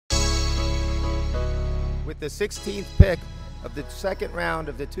With the 16th pick of the second round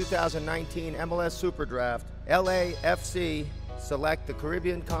of the 2019 MLS Superdraft, LAFC select the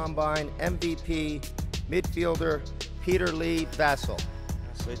Caribbean Combine MVP midfielder Peter Lee Vassell.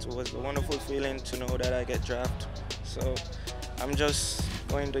 So it was a wonderful feeling to know that I get drafted. So I'm just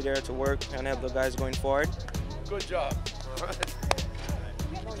going there to work and help the guys going forward. Good job. All right.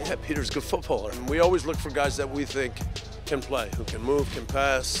 Yeah, Peter's a good footballer. And we always look for guys that we think can play, who can move, can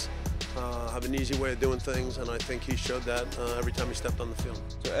pass, have an easy way of doing things, and I think he showed that every time he stepped on the field.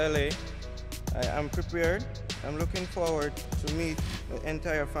 To LA, I am prepared. I'm looking forward to meet the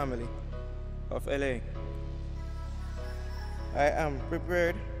entire family of LA. I am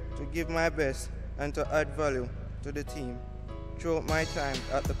prepared to give my best and to add value to the team throughout my time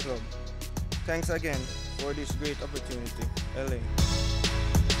at the club. Thanks again for this great opportunity, LA.